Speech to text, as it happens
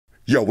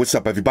Yo, what's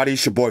up everybody?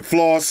 It's your boy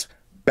Floss,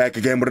 back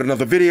again with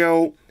another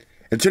video.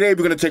 And today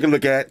we're going to take a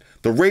look at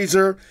the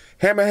Razer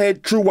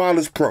Hammerhead True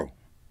Wireless Pro.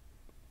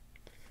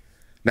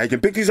 Now you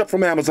can pick these up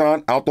from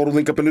Amazon. I'll throw the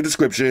link up in the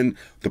description.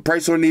 The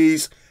price on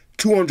these,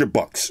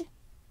 $200.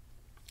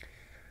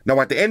 Now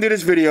at the end of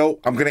this video,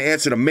 I'm going to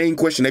answer the main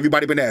question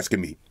everybody been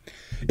asking me.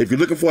 If you're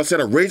looking for a set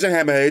of Razer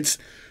Hammerheads,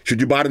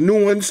 should you buy the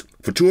new ones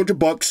for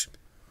 $200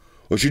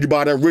 or should you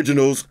buy the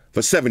originals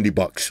for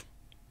 $70?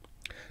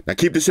 Now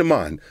keep this in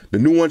mind, the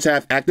new ones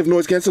have active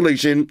noise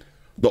cancellation,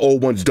 the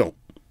old ones don't.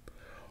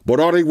 But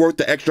are they worth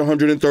the extra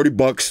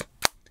 $130?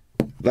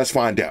 Let's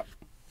find out.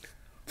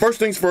 First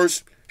things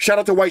first, shout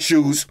out to White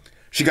Shoes,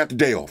 she got the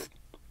day off.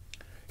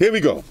 Here we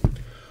go,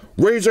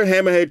 Razer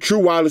Hammerhead True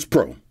Wireless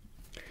Pro,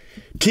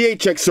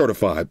 THX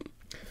certified.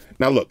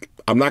 Now look,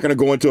 I'm not going to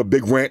go into a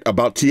big rant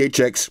about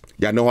THX,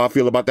 y'all know how I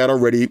feel about that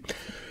already.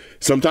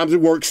 Sometimes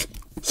it works,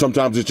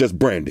 sometimes it's just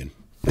branding.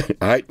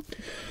 Alright,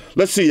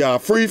 let's see,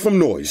 free from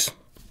noise.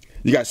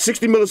 You got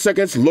 60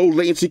 milliseconds low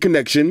latency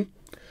connection,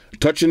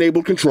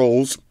 touch-enabled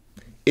controls,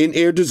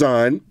 in-ear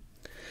design,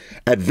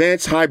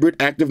 advanced hybrid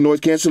active noise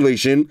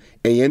cancellation,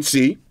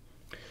 ANC.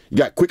 You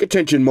got quick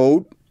attention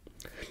mode.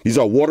 These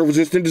are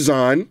water-resistant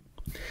design.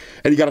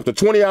 And you got up to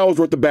 20 hours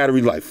worth of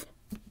battery life.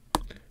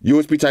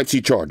 USB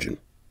Type-C charging.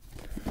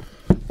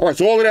 All right,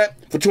 so all of that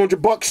for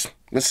 $200.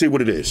 Let's see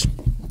what it is.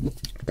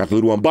 Got the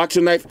little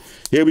unboxing knife.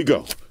 Here we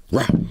go.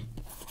 Wow.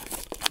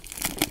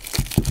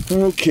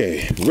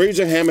 Okay,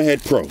 Razer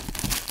Hammerhead Pro.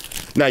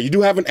 Now, you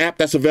do have an app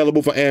that's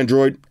available for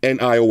Android and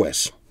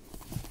iOS.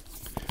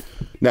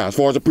 Now, as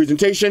far as the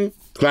presentation,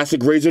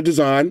 classic Razer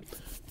design,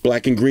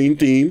 black and green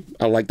theme.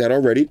 I like that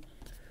already.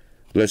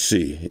 Let's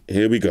see.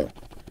 Here we go.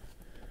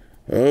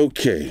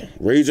 Okay,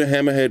 Razer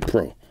Hammerhead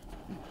Pro.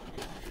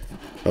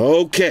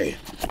 Okay.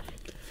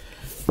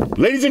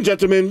 Ladies and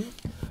gentlemen,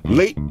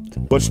 late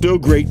but still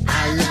great.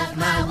 I love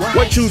my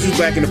White Shoes is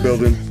back in the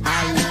building.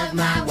 I love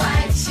my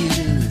white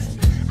shoes.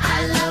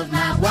 I love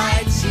my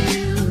white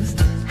shoes.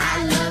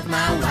 I love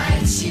my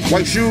white shoes.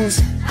 White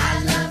Shoes.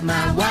 I love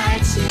my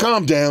white shoes.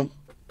 Calm down.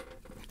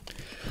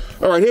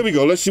 All right, here we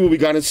go. Let's see what we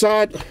got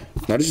inside.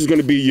 Now, this is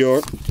going to be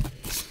your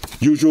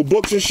usual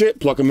books and shit.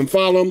 Pluck them and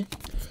file them.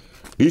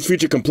 These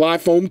feature Comply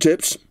foam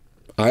tips.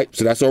 All right,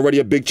 so that's already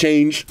a big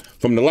change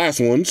from the last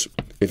ones.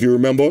 If you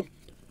remember,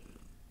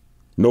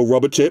 no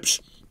rubber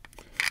tips.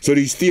 So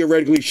these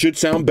theoretically should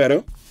sound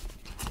better.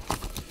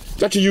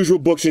 Got your usual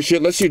books and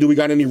shit. Let's see, do we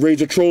got any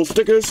Razer Troll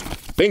stickers?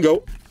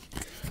 Bingo.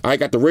 I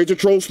got the Razer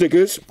Troll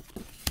stickers.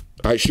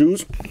 All right,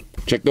 shoes.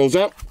 Check those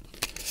out.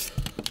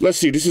 Let's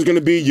see, this is going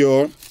to be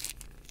your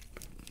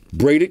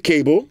braided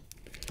cable.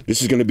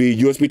 This is going to be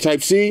USB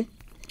Type-C,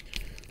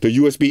 the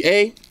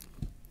USB-A,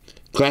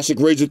 classic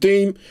Razer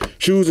theme.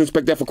 Shoes,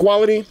 inspect that for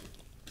quality.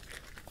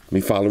 Let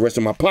me file the rest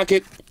in my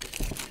pocket.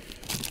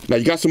 Now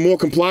you got some more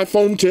Comply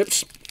foam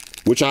tips,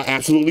 which I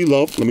absolutely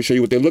love. Let me show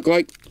you what they look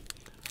like.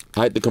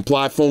 All right, the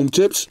Comply foam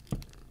tips.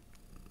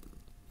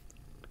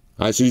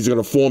 All right, so these are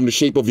going to form the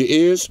shape of your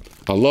ears.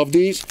 I love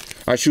these.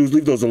 All right, shoes,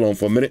 leave those alone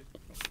for a minute.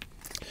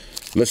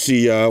 Let's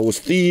see, what's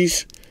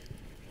these?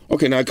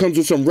 Okay, now it comes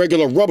with some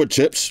regular rubber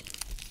tips.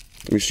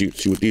 Let me see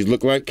what these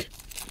look like.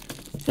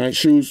 All right,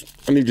 shoes,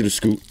 I need you to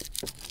scoot.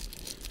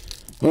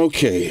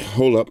 Okay,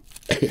 hold up.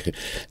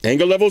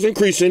 Anger level's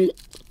increasing.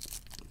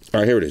 All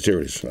right, here it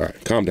is. All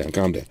right, calm down.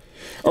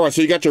 All right,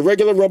 so you got your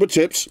regular rubber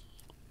tips.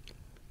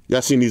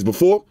 Y'all seen these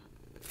before.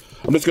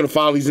 I'm just going to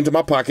file these into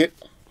my pocket.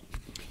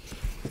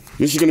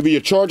 This is going to be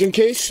your charging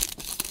case.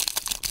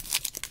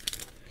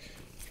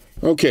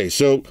 Okay,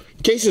 so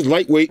case is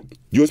lightweight,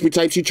 USB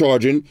Type-C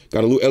charging.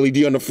 Got a little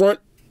LED on the front.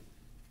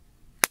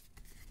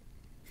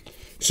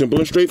 Simple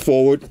and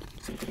straightforward.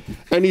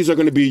 And these are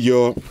going to be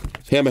your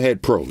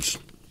Hammerhead Pros.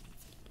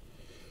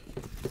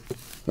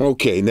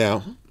 Okay,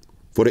 now,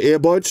 for the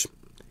earbuds,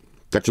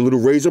 got your little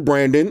Razer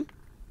branding.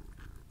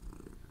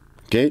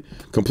 Okay,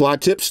 Comply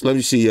tips. Let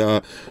me see.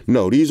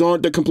 No, these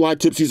aren't the Comply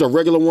tips. These are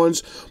regular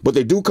ones, but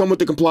they do come with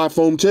the Comply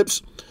foam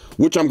tips,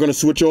 which I'm going to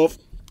switch off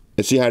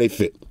and see how they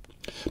fit.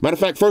 Matter of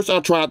fact, first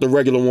I'll try out the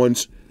regular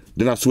ones,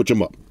 then I'll switch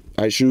them up.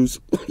 All right, shoes.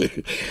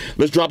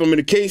 Let's drop them in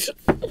the case,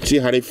 see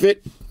how they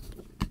fit.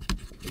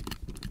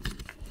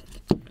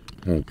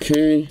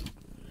 Okay.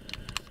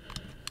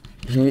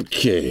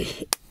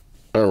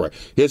 All right,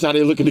 here's how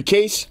they look in the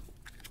case.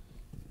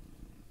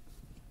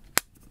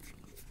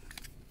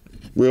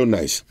 Real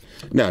nice.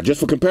 Now, just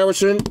for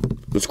comparison,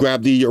 let's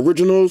grab the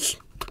originals.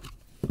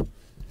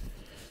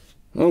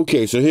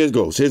 Okay, so here it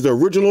goes. Here's the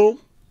original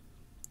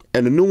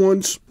and the new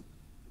ones.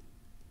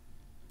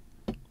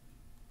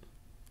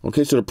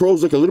 Okay, so the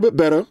Pros look a little bit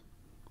better. All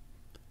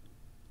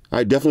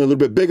right, definitely a little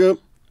bit bigger.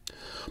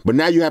 But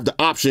now you have the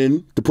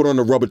option to put on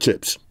the rubber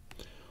tips.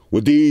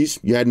 With these,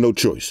 you had no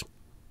choice.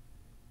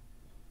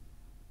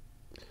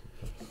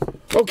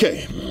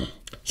 Okay,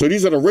 so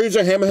these are the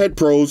Razer Hammerhead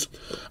Pros.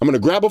 I'm going to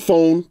grab a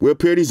phone, we'll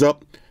pair these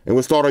up, and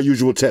we'll start our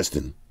usual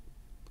testing.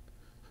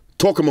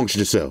 Talk amongst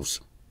yourselves.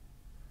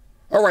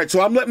 All right,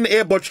 so I'm letting the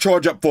earbuds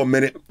charge up for a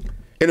minute.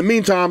 In the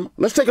meantime,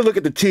 let's take a look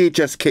at the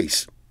THS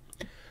case.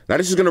 Now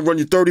this is going to run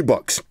you 30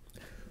 bucks.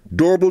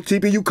 Durable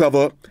TPU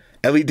cover,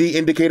 LED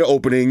indicator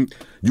opening,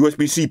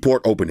 USB-C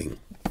port opening.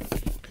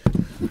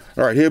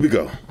 All right, here we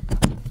go.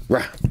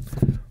 Rah.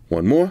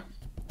 One more.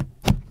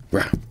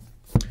 Rah.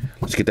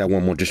 Let's get that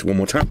one more, just one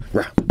more time.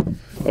 Rah.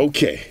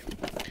 Okay.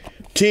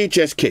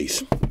 THS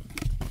case.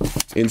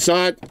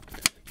 Inside,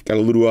 got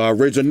a little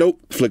Razer note,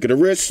 flick of the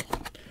wrist,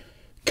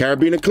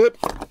 carabiner clip,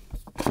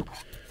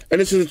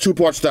 and this is a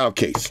 2-part style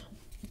case.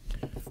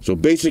 So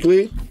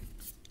basically,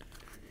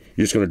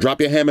 you're just going to drop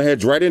your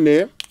hammerheads right in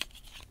there,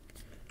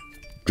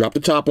 drop the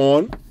top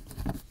on,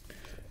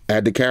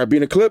 add the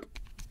carabiner clip,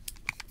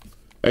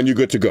 and you're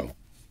good to go.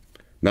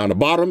 Now on the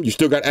bottom, you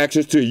still got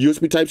access to a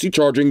USB Type-C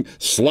charging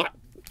slot.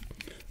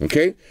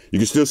 Okay? You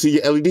can still see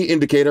your LED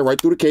indicator right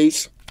through the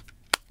case.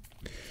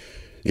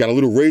 You got a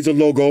little Razer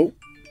logo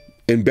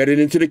embedded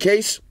into the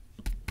case.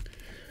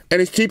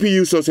 And it's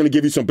TPU, so it's going to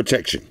give you some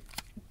protection.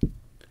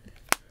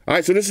 All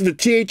right, so this is the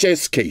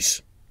THS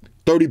case.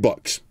 30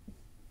 bucks.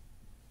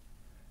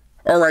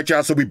 All right,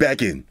 y'all, so we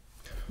back in.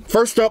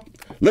 First up,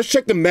 let's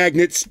check the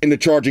magnets in the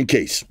charging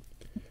case.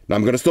 Now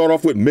I'm going to start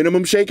off with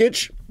minimum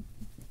shakage.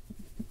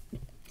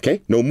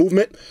 Okay, no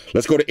movement.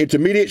 Let's go to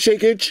intermediate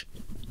shakage.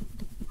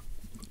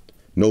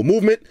 No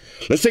movement.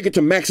 Let's take it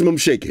to maximum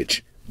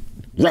shakage.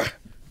 Rah,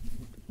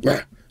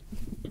 rah,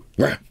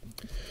 rah.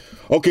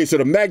 Okay, so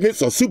the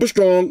magnets are super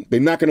strong.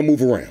 They're not going to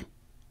move around.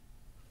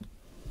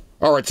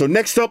 All right, so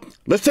next up,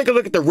 let's take a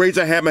look at the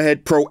Razer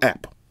Hammerhead Pro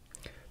app.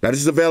 Now, this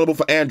is available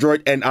for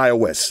Android and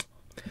iOS.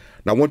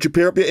 Now, once you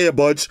pair up your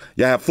earbuds,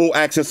 you have full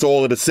access to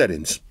all of the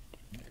settings.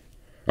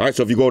 All right,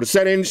 so if you go to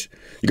settings,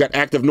 you got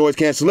active noise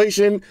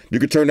cancellation. You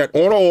can turn that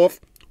on or off,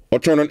 or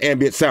turn on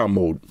ambient sound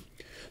mode.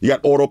 You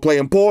got auto play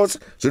and pause,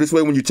 so this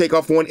way when you take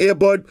off one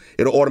earbud,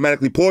 it'll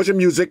automatically pause your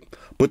music,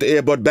 put the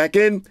earbud back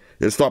in,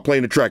 it'll start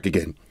playing the track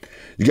again.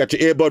 You got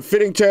your earbud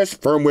fitting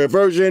test, firmware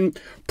version,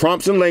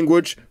 prompts and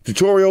language,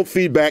 tutorial,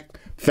 feedback,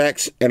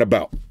 facts, and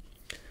about.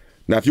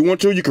 Now if you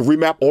want to, you can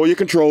remap all your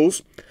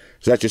controls.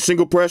 So that's your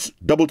single press,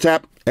 double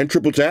tap, and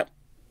triple tap.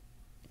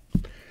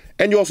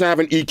 And you also have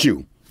an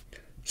EQ.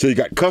 So you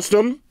got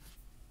custom,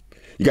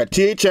 you got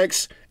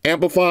THX,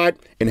 amplified,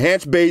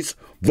 enhanced bass,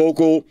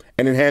 vocal,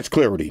 and enhanced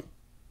clarity.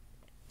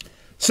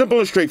 Simple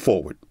and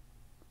straightforward.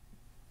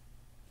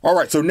 All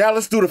right, so now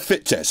let's do the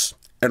fit test.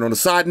 And on a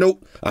side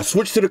note, I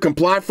switched to the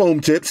Comply foam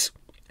tips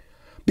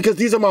because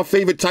these are my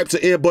favorite types of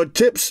earbud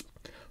tips.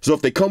 So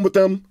if they come with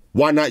them,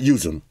 why not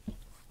use them?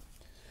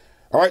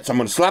 All right, so I'm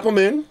going to slap them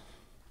in.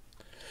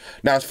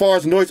 Now, as far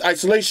as noise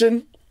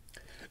isolation,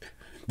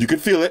 you can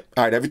feel it.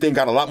 All right, everything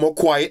got a lot more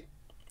quiet.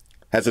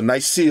 Has a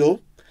nice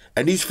seal.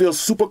 And these feel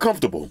super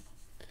comfortable.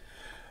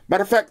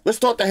 Matter of fact, let's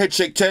start the head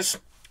shake test.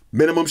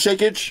 Minimum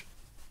shakage.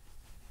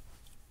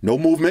 No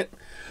movement.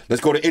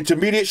 Let's go to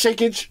intermediate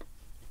shakage.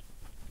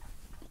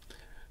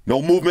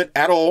 No movement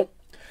at all.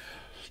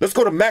 Let's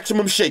go to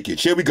maximum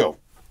shakage. Here we go.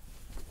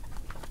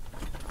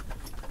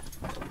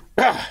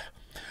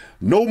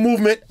 No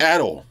movement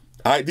at all.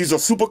 All right, these are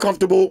super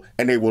comfortable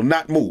and they will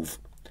not move.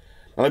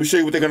 Now, let me show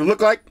you what they're going to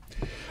look like.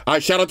 All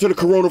right, shout out to the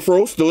Corona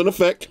Fro, still in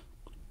effect.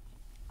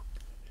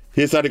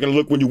 Here's how they're going to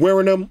look when you're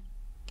wearing them.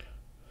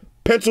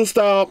 Pencil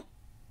style,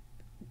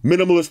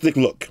 minimalistic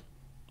look.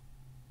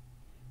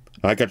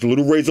 I got your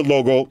little Razer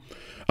logo.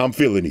 I'm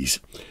feeling these.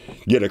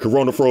 Yeah, the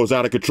Corona Fro is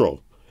out of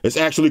control. It's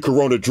actually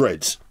Corona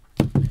Dreads.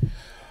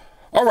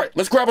 All right,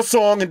 let's grab a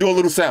song and do a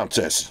little sound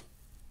test.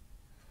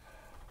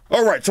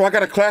 All right, so I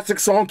got a classic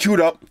song queued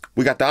up.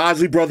 We got the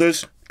Osley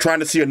Brothers, Trying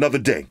to See Another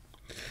Day.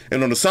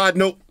 And on a side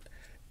note,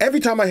 every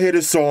time I hear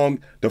this song,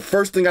 the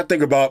first thing I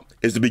think about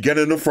is the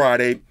beginning of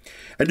Friday.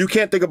 And you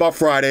can't think about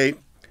Friday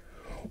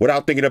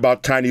without thinking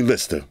about Tiny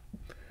Lister.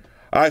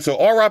 All right, so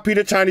R.I.P.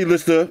 to Tiny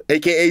Lister,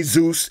 a.k.a.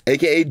 Zeus,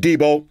 a.k.a.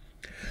 Debo.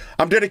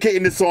 I'm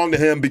dedicating this song to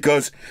him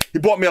because he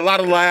brought me a lot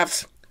of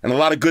laughs and a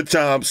lot of good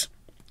times.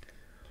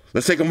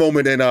 Let's take a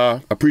moment and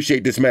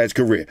appreciate this man's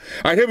career.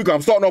 All right, here we go.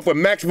 I'm starting off with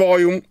max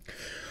volume.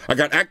 I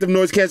got active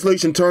noise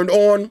cancellation turned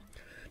on.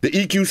 The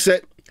EQ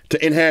set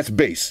to enhance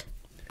bass.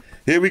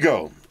 Here we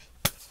go.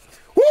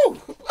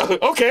 Woo!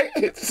 Okay.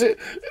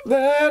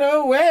 That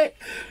away.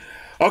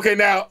 Okay,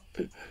 now,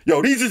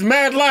 yo, these is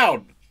mad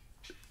loud.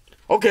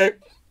 Okay.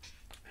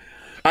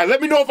 All right, let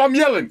me know if I'm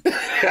yelling.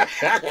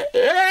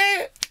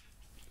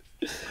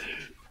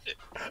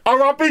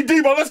 R.I.P.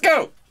 Debo, let's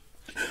go.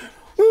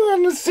 We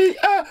want to see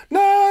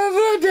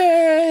another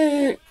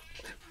day.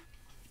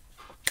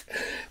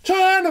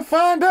 Trying to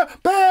find a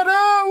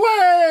better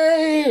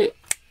way.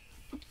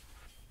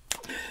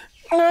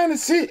 Trying to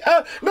see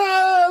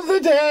another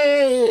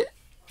day.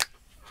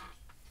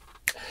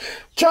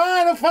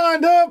 Trying to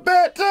find a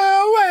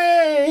better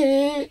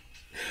way.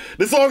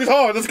 This song is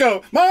hard. Let's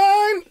go.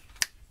 Mine.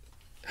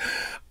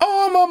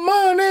 All my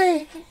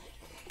money.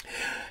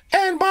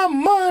 And my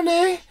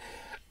money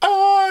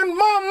on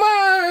my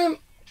mind.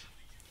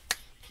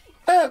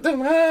 At the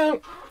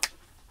mind.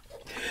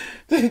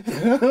 This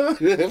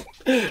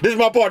is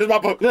my part. This is my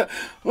part.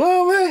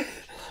 Oh,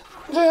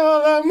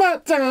 all of my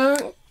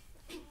time.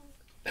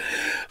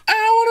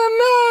 I wanna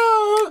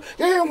know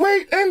Can't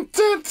wait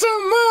until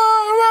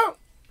tomorrow.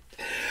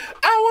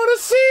 I want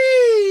to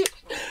see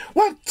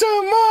what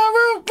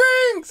tomorrow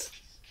brings.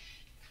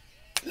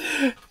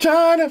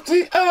 Trying to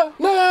see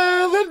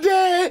another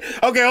day.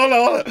 Okay, hold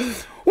on.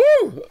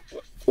 Woo!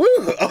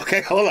 Woo!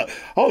 Okay, hold up.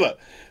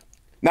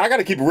 Now I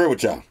gotta keep it real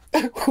with y'all.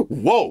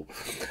 Whoa!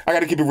 I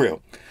gotta keep it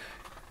real.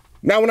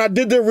 Now, when I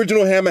did the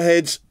original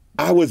Hammerheads,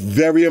 I was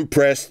very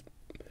impressed.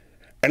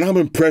 And I'm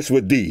impressed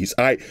with these.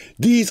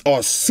 These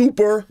are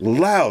super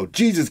loud.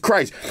 Jesus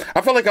Christ.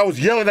 I felt like I was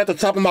yelling at the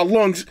top of my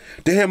lungs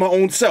to hear my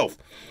own self.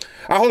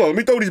 Hold on, let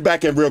me throw these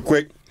back in real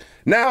quick.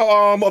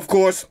 Now, of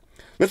course,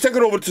 let's take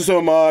it over to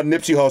some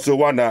Nipsey Hussle.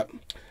 Why not?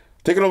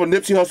 Take it over to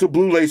Nipsey Hussle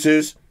Blue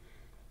Laces.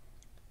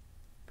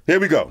 Here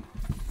we go.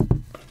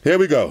 Here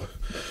we go.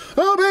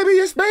 Oh, baby,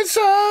 it's been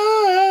so.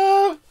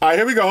 All right,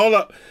 here we go. Hold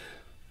up.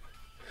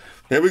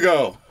 Here we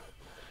go.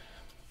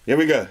 Here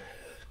we go.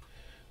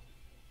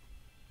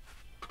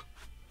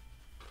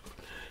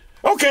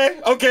 Okay.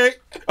 All right.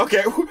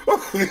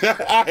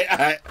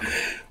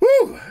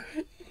 Woo.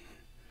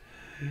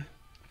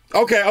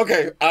 Okay. All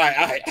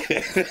right.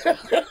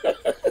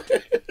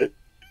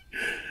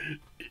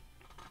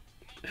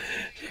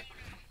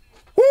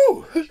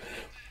 Woo.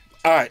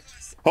 All right.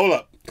 Hold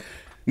up.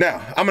 Now,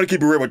 I'm going to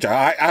keep it real with y'all.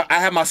 I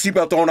had my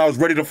seatbelt on. I was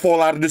ready to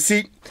fall out of the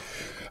seat.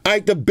 All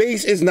right, the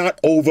bass is not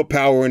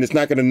overpowering. It's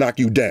not going to knock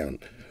you down.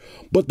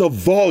 But the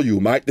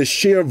volume, the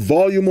sheer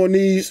volume on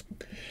these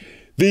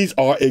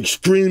are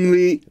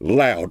extremely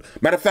loud.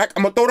 Matter of fact,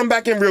 I'm going to throw them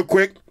back in real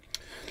quick.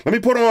 Let me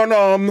put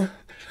on,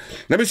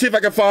 let me see if I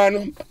can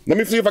find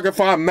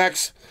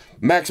max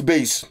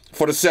bass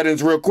for the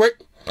settings real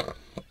quick.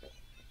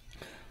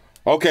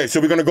 Okay, so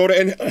we're going to go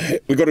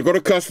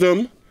to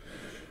custom.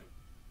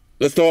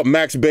 Let's start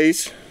max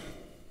bass.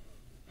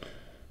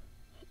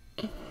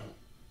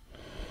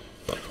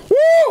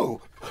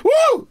 Woo!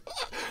 Woo!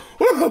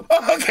 Woo!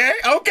 Okay.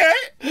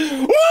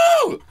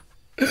 Woo!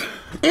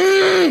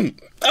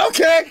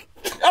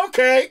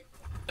 Okay.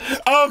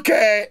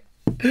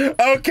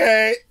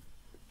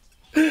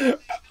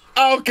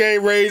 Okay,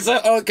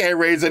 Razer. Okay,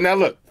 Razer. Now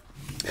look,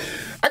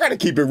 I gotta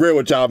keep it real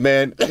with y'all,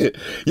 man.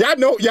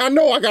 Y'all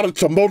know I got a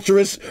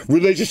tumultuous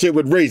relationship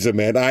with Razer,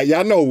 man.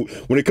 Y'all know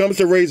when it comes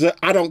to Razer,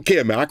 I don't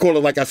care, man. I call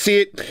it like I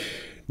see it.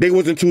 They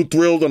wasn't too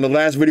thrilled on the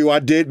last video I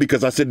did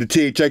because I said the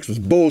THX was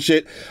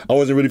bullshit. I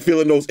wasn't really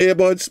feeling those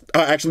earbuds.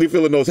 Actually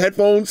feeling those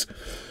headphones.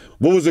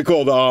 What was it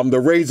called? The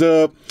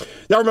Razer.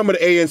 Y'all remember the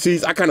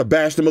ANCs? I kind of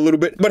bashed them a little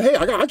bit. But hey,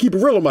 I keep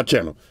it real on my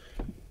channel.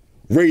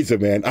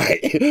 Razer, man.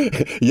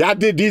 Y'all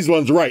did these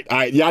ones right.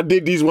 Y'all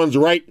did these ones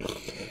right.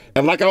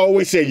 And like I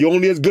always say, you're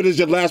only as good as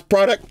your last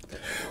product.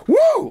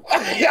 Woo!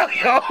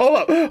 Hold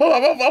up.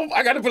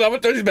 I'm gonna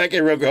throw these back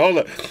in real quick. Hold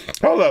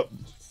up.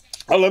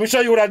 Let me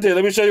show you what I did.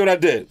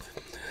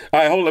 All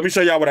right, hold on. Let me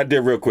show y'all what I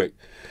did real quick.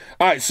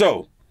 All right,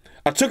 so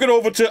I took it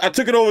over to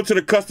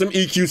the custom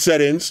EQ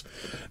settings.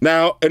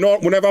 Now,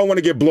 whenever I want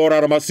to get blown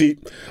out of my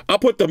seat, I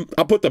put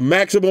the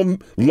maximum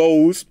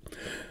lows,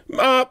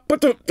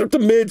 put the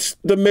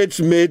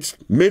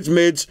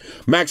mids,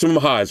 maximum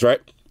highs, right?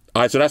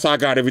 All right, so that's how I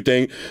got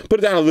everything. Put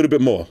it down a little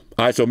bit more.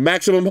 All right, so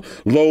maximum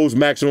lows,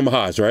 maximum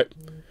highs, right?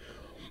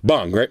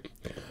 Bang, right?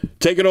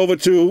 Take it over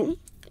to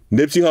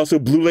Nipsey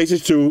Hussle Blue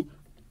Laces 2.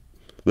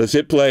 Let's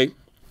hit play.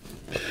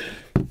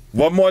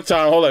 One more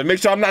time. Hold on. Make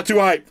sure I'm not too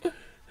hyped.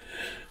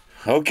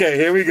 Okay,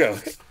 here we go.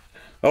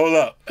 Hold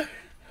up.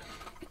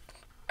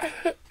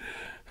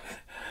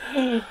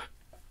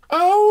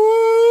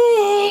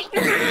 Oh,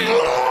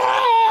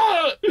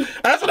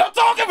 that's what I'm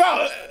talking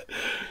about.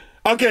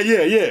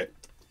 Okay, yeah.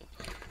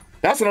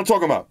 That's what I'm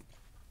talking about.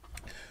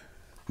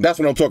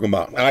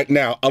 All right,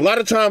 now, a lot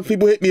of times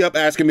people hit me up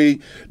asking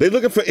me, they're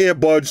looking for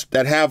earbuds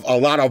that have a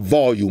lot of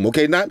volume,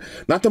 okay? Not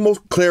the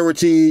most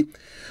clarity,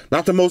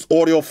 not the most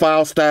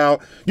audiophile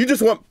style. You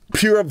just want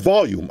pure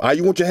volume.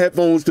 You want your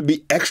headphones to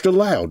be extra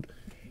loud.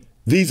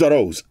 These are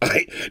those.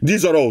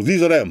 These are those.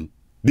 These are them.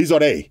 These are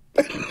they.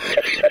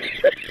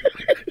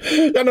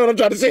 Y'all know what I'm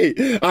trying to say.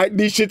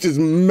 These shits is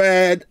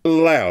mad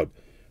loud.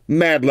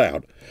 Mad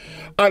loud.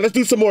 All right, let's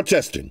do some more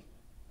testing.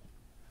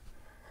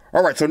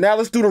 All right, so now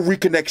let's do the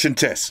reconnection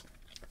test.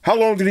 How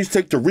long do these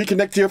take to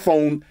reconnect to your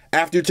phone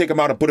after you take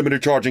them out and put them in a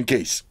charging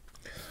case?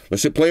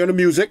 Let's hit play on the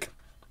music.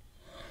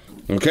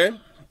 Okay.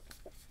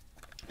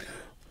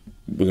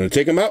 We're going to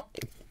take them out.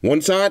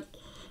 One side.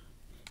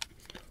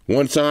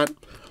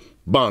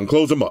 Bang,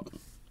 close them up.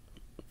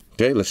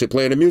 Okay, let's hit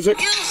play on the music.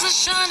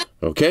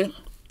 Okay.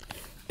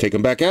 Take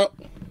them back out.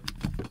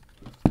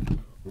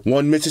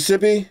 1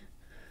 Mississippi.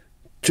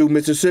 2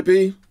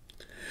 Mississippi.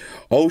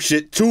 Oh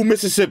shit, 2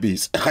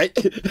 Mississippis.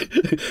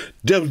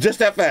 Just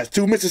that fast,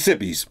 2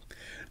 Mississippis.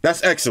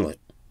 That's excellent.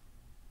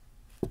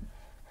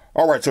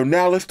 All right, so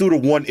now let's do the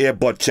one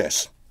earbud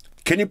test.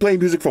 Can you play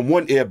music from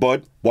one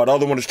earbud while the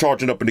other one is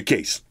charging up in the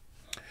case?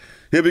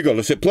 Here we go,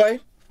 let's hit play.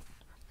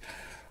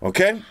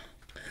 Okay,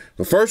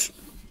 so first,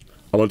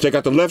 I'm gonna take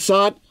out the left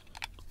side,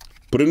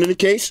 put it in the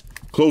case,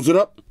 close it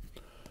up,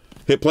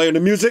 hit play on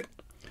the music.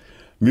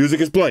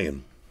 Music is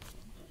playing.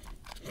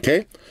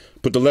 Okay,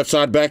 put the left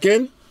side back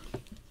in.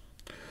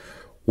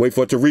 Wait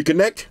for it to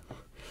reconnect.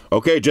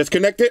 Okay, just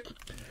connect it.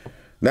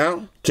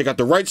 Now, check out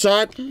the right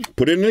side,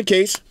 put it in the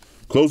case,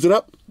 close it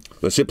up.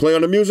 Let's hit play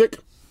on the music.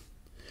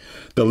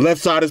 The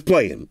left side is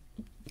playing.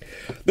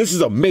 This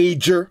is a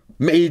major,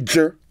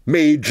 major,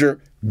 major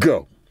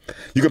go.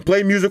 You can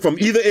play music from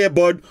either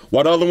earbud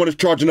while the other one is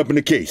charging up in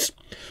the case.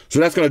 So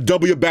that's going to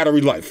double your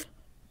battery life.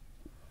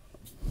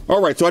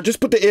 Alright, so I just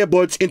put the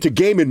earbuds into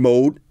gaming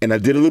mode, and I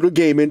did a little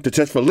gaming to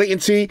test for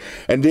latency,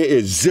 and there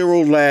is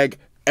zero lag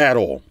at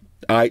all.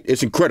 Alright,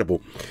 it's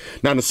incredible.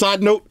 Now, on a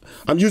side note,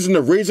 I'm using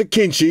the Razer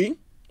Kishi.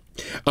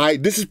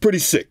 Alright, this is pretty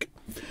sick.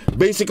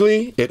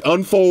 Basically, it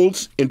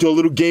unfolds into a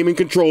little gaming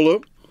controller,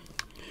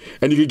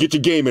 and you can get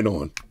your gaming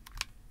on.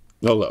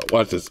 Hold up,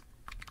 watch this.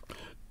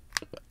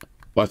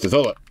 Watch this,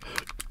 hold up.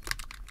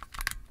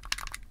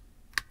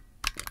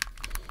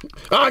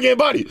 I get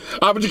body.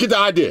 But you get the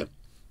idea.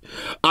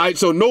 Alright,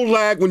 so no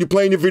lag when you're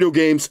playing your video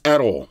games at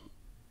all.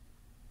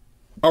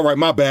 Alright,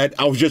 my bad.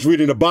 I was just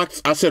reading the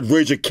box. I said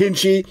Razer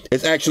Kishi.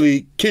 It's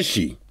actually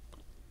Kishi.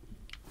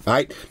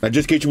 Alright, now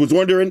just in case you was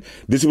wondering,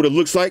 this is what it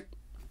looks like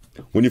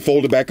when you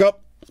fold it back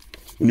up.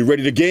 When you're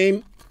ready to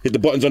game, hit the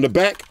buttons on the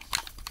back,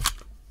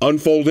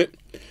 unfold it,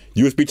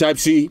 USB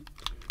Type-C,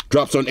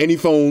 drops on any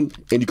phone,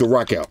 and you can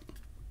rock out.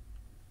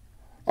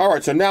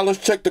 Alright, so now let's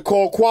check the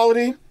call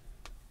quality.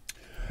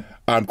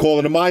 I'm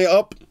calling the Maya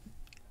up.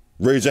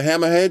 Razer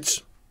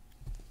Hammerheads.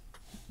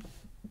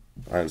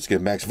 Alright, let's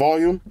get max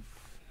volume.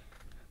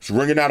 It's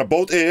ringing out of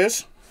both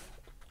ears.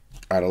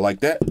 Alright, I like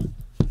that.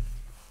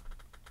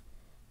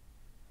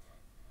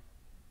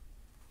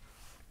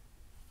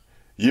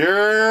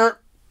 Yeah.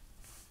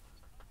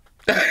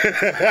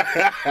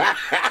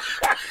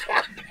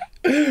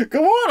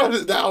 Come on.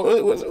 What's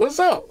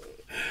up?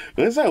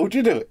 What's up? What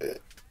you doing?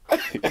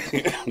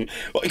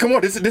 Come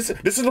on, this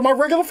is my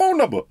regular phone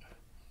number.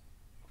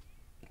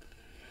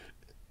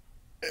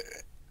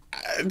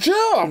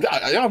 Joe,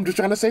 I'm just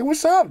trying to say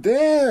what's up,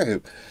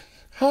 damn.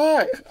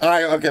 Hi. All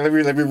right, okay, let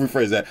me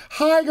rephrase that.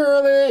 Hi,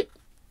 girlie.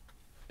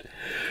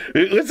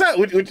 What's up?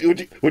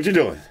 What you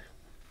doing?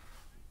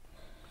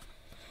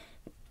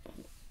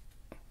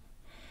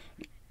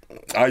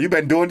 Oh, you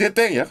been doing your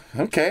thing, yeah?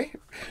 Okay.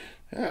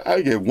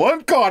 I get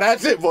one call,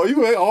 that's it, boy.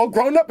 You all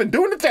grown up and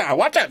doing the time.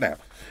 Watch out now.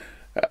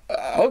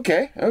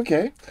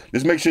 Okay.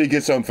 Just make sure you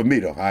get something for me,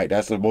 though. All right,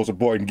 that's the most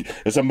important.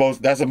 That's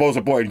the most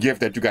important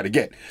gift that you got to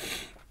get.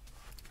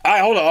 All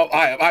right, hold on. All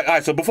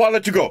right. So before I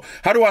let you go,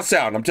 how do I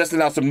sound? I'm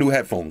testing out some new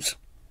headphones.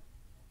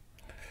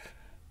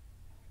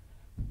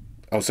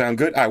 Oh, sound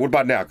good? All right, what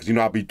about now? Because you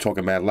know I'll be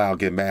talking mad loud,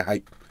 getting mad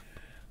hype.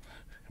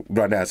 What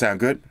about now? Sound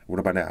good? What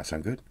about now?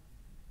 Sound good?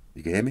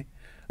 You can hear me?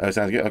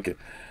 Sounds good? Okay.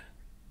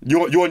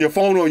 You on your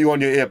phone or you on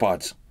your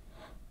AirPods?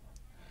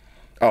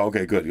 Oh,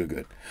 okay,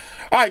 good.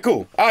 All right,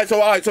 cool. All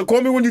right, so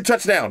call me when you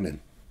touch down then.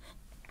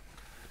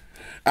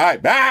 All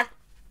right, bye.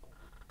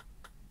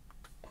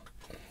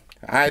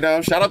 All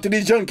right, shout out to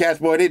these young cats,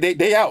 boy.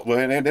 They out,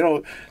 boy. They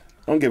don't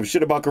give a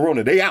shit about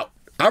Corona. They out.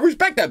 I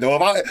respect that though.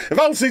 If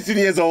I was 16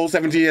 years old,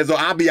 17 years old,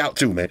 I'd be out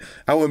too, man.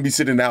 I wouldn't be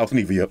sitting in the house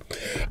neither. All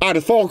right,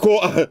 as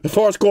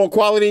far as call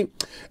quality,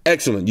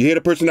 excellent. You hear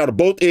the person out of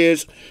both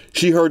ears.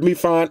 She heard me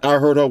fine. I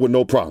heard her with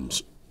no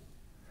problems.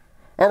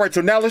 All right,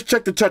 so now let's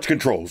check the touch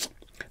controls.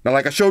 Now,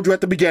 like I showed you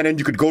at the beginning,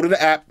 you could go to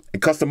the app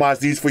and customize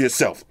these for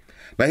yourself.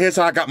 Now, here's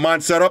how I got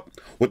mine set up.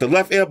 With the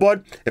left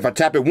earbud, if I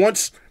tap it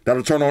once,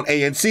 that'll turn on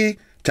ANC.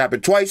 Tap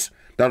it twice,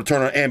 that'll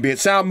turn on ambient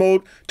sound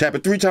mode. Tap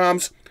it 3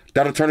 times,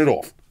 that'll turn it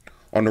off.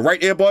 On the right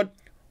earbud,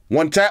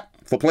 1 tap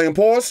for play and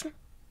pause.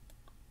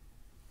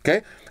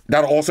 Okay,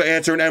 that'll also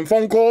answer and end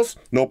phone calls,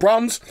 no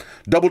problems.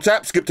 Double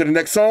tap, skip to the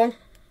next song.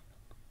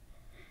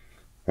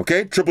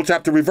 Okay, triple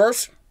tap to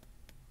reverse.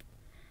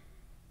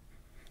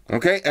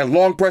 Okay, and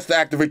long press to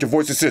activate your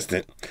voice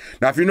assistant.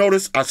 Now, if you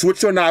notice, I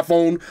switched to an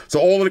iPhone, so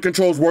all of the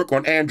controls work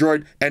on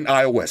Android and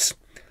iOS.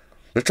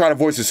 Let's try the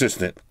voice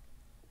assistant.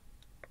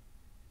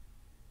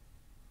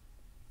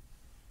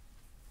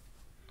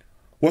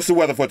 What's the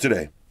weather for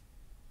today?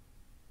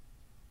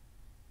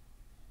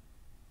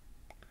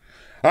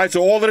 All right,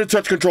 so all of the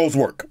touch controls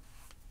work.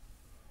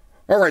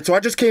 All right, so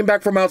I just came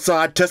back from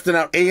outside testing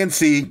out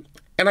ANC,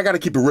 and I got to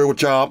keep it real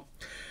with y'all.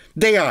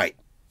 They all right.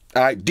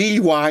 All right,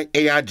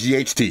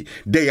 D-Y-A-I-G-H-T.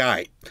 They all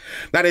right.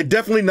 Now, they're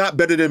definitely not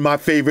better than my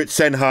favorite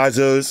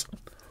Sennheisers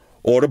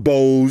or the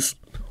Bose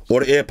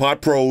or the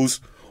AirPod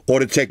Pros or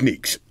the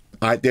Techniques.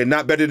 All right, they're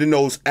not better than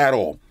those at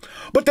all.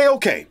 But they're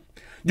okay.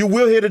 You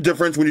will hear the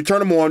difference when you turn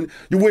them on.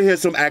 You will hear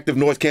some active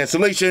noise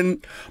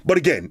cancellation. But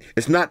again,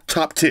 it's not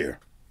top tier.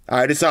 All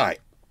right, it's all right.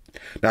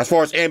 Now, as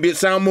far as ambient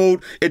sound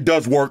mode, it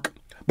does work.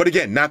 But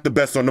again, not the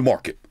best on the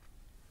market.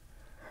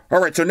 All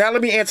right, so now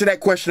let me answer that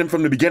question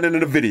from the beginning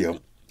of the video.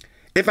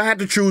 If I had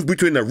to choose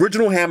between the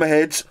original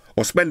Hammerheads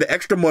or spend the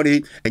extra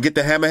money and get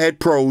the Hammerhead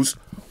Pros,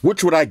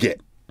 which would I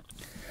get?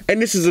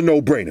 And this is a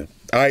no-brainer.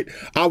 All right,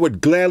 I would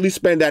gladly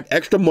spend that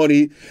extra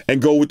money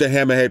and go with the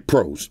Hammerhead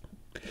Pros.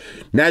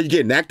 Now you're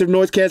getting active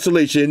noise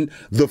cancellation,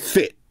 the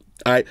fit.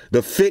 All right,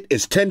 the fit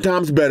is 10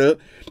 times better.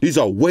 These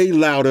are way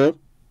louder,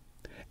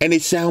 and they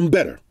sound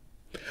better.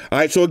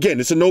 Alright, so again,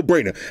 it's a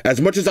no-brainer.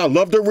 As much as I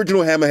love the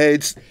original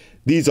Hammerheads,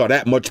 these are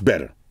that much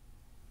better.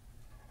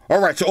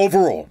 Alright, so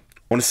overall,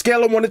 on a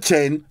scale of 1 to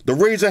 10, the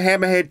Razer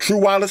Hammerhead True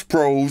Wireless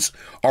Pros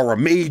are a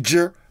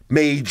major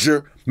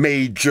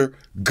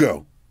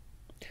go.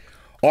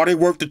 Are they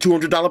worth the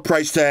 $200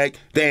 price tag?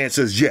 The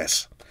answer is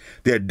yes.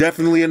 They're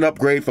definitely an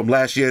upgrade from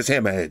last year's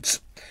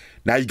Hammerheads.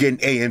 Now you're getting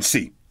A and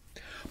C.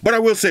 But I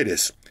will say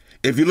this.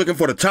 If you're looking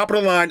for the top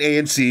of the line A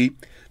and C,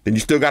 then you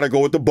still got to go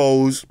with the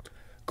Bose,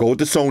 go with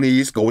the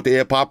Sonys, go with the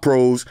AirPod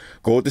Pros,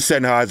 go with the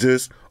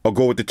Sennheisers, or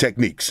go with the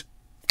Techniques.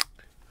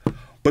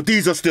 But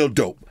these are still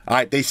dope.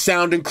 Alright, they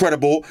sound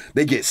incredible.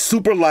 They get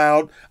super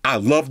loud. I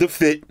love the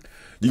fit.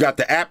 You got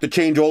the app to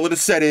change all of the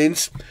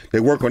settings. They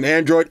work on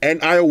Android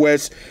and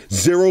iOS.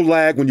 Zero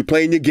lag when you're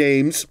playing your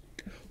games.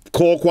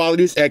 Call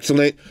quality is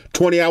excellent.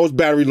 20 hours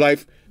battery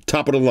life.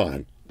 Top of the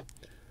line.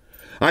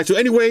 Alright, so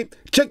anyway,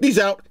 check these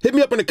out. Hit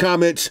me up in the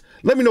comments.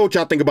 Let me know what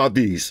y'all think about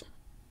these.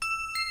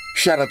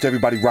 Shout out to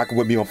everybody rocking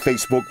with me on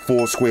Facebook,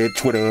 Foursquare,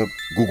 Twitter,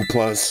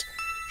 Google+.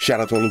 Shout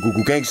out to all the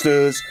Google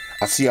gangsters.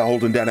 I see y'all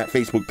holding down that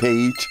Facebook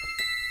page.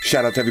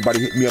 Shout out to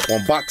everybody hitting me up on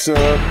Voxer.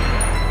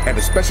 And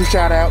a special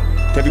shout out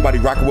to everybody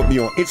rocking with me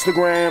on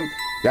Instagram.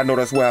 Y'all know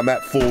that's where I'm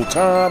at full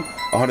time,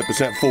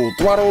 100% full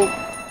throttle.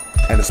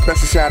 And a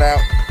special shout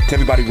out to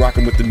everybody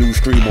rocking with the new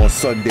stream on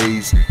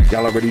Sundays.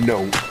 Y'all already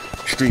know.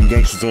 Stream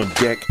gangsters on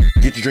deck.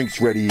 Get your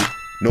drinks ready.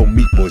 No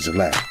meat boys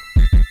allowed.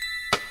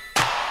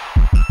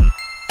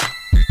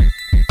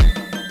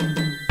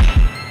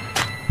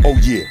 Oh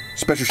yeah,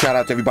 special shout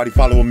out to everybody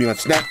following me on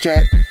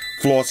Snapchat,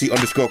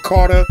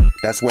 Flossy_Carter,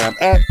 that's where I'm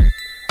at.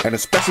 And a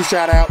special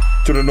shout out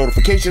to the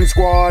notification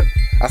squad.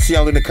 I see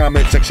y'all in the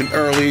comment section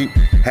early.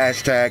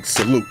 Hashtag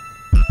salute.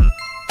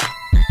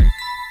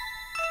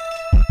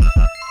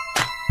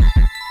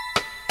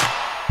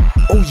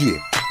 Oh yeah,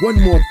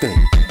 one more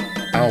thing.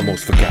 I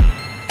almost forgot.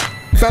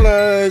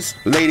 Fellas,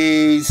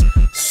 ladies,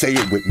 say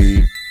it with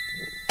me.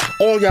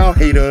 All y'all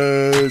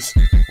haters,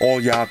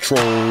 all y'all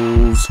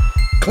trolls,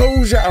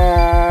 close your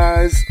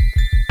eyes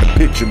and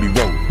picture me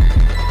rolling.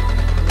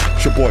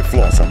 It's your boy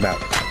Floss, I'm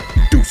out.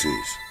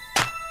 Deuces.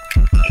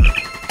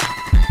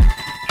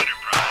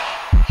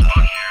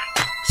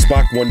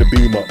 Spock won the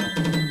beam up.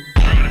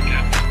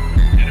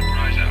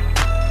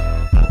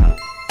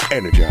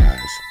 Energize.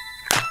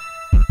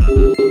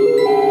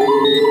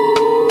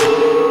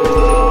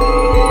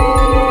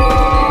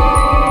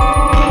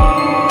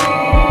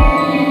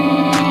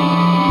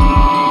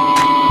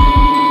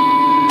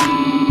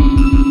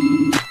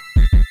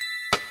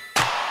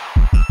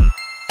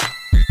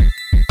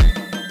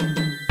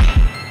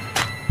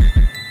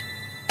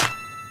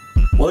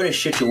 We're in a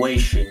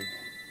situation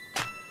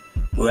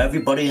where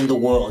everybody in the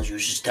world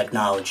uses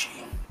technology.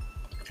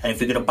 And if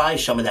you're gonna buy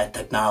some of that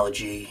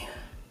technology,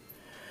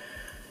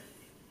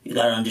 you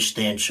gotta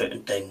understand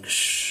certain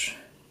things.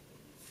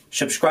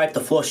 Subscribe to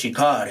Flossy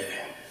Carter.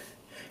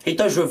 He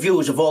does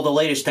reviews of all the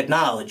latest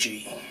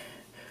technology.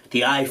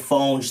 The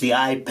iPhones, the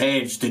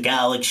iPads, the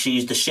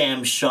Galaxies, the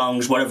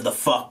Samsungs, whatever the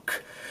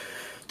fuck.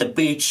 The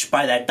Beats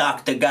by that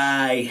doctor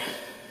guy.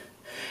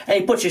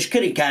 And he puts his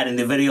kitty cat in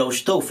the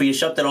videos too for you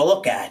something to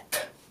look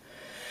at.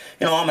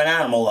 You know, I'm an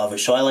animal lover,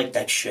 so I like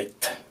that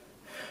shit.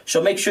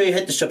 So make sure you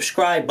hit the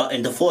subscribe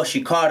button to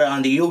Flossy Carter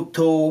on the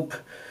YouTube,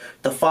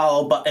 the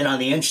follow button on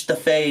the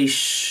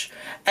Instaface,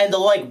 and the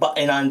like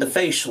button on the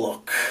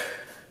Facelook.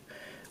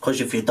 Because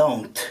if you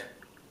don't,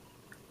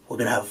 we're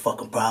gonna have a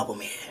fucking problem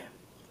here.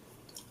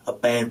 A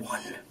bad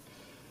one.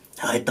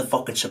 Now hit the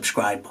fucking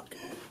subscribe button.